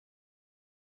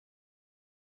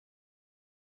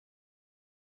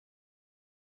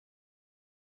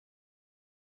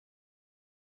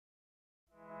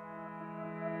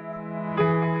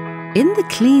In the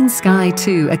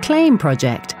CleanSky2 ACCLAIM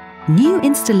project, new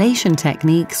installation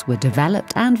techniques were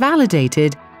developed and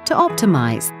validated to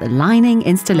optimize the lining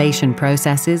installation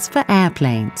processes for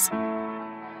airplanes.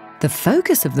 The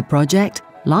focus of the project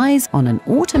lies on an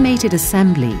automated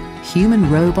assembly,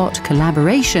 human-robot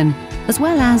collaboration, as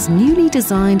well as newly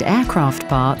designed aircraft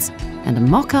parts and a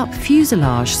mock-up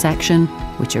fuselage section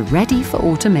which are ready for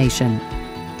automation.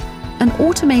 An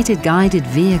automated guided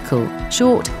vehicle,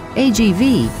 short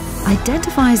AGV,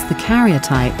 identifies the carrier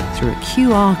type through a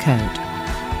QR code.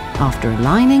 After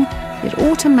aligning, it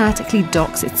automatically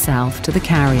docks itself to the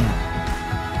carrier.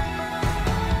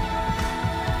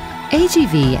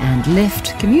 AGV and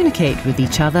lift communicate with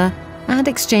each other and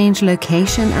exchange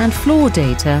location and floor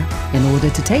data in order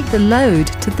to take the load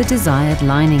to the desired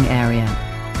lining area.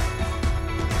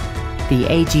 The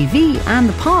AGV and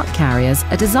the part carriers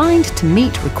are designed to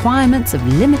meet requirements of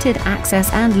limited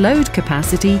access and load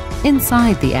capacity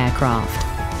inside the aircraft.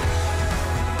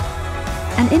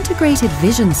 An integrated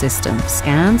vision system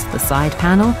scans the side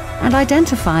panel and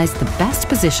identifies the best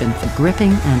position for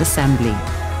gripping and assembly.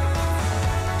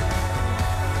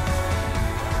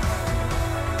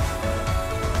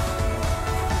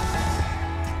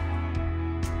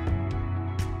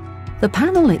 The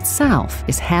panel itself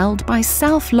is held by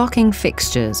self-locking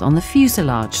fixtures on the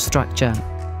fuselage structure.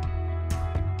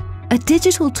 A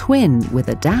digital twin with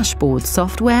a dashboard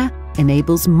software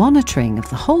enables monitoring of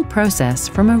the whole process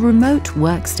from a remote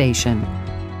workstation.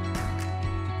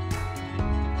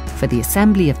 For the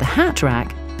assembly of the hat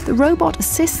rack, the robot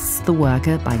assists the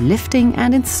worker by lifting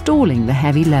and installing the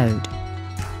heavy load.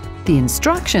 The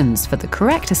instructions for the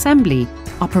correct assembly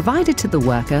are provided to the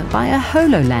worker by a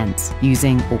HoloLens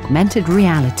using augmented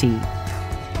reality.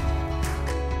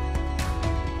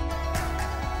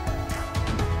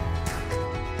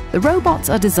 The robots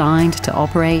are designed to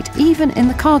operate even in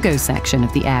the cargo section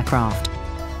of the aircraft.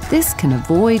 This can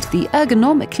avoid the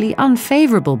ergonomically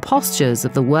unfavorable postures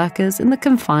of the workers in the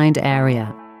confined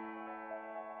area.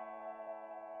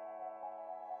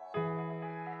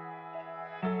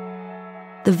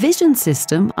 The vision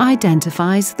system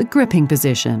identifies the gripping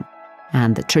position,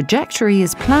 and the trajectory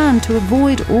is planned to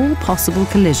avoid all possible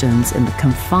collisions in the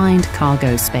confined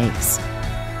cargo space.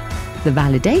 The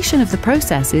validation of the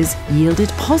processes yielded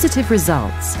positive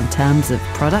results in terms of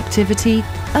productivity,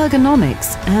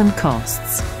 ergonomics, and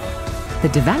costs. The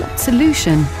developed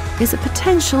solution is a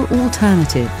potential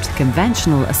alternative to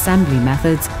conventional assembly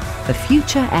methods for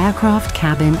future aircraft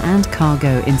cabin and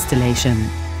cargo installation.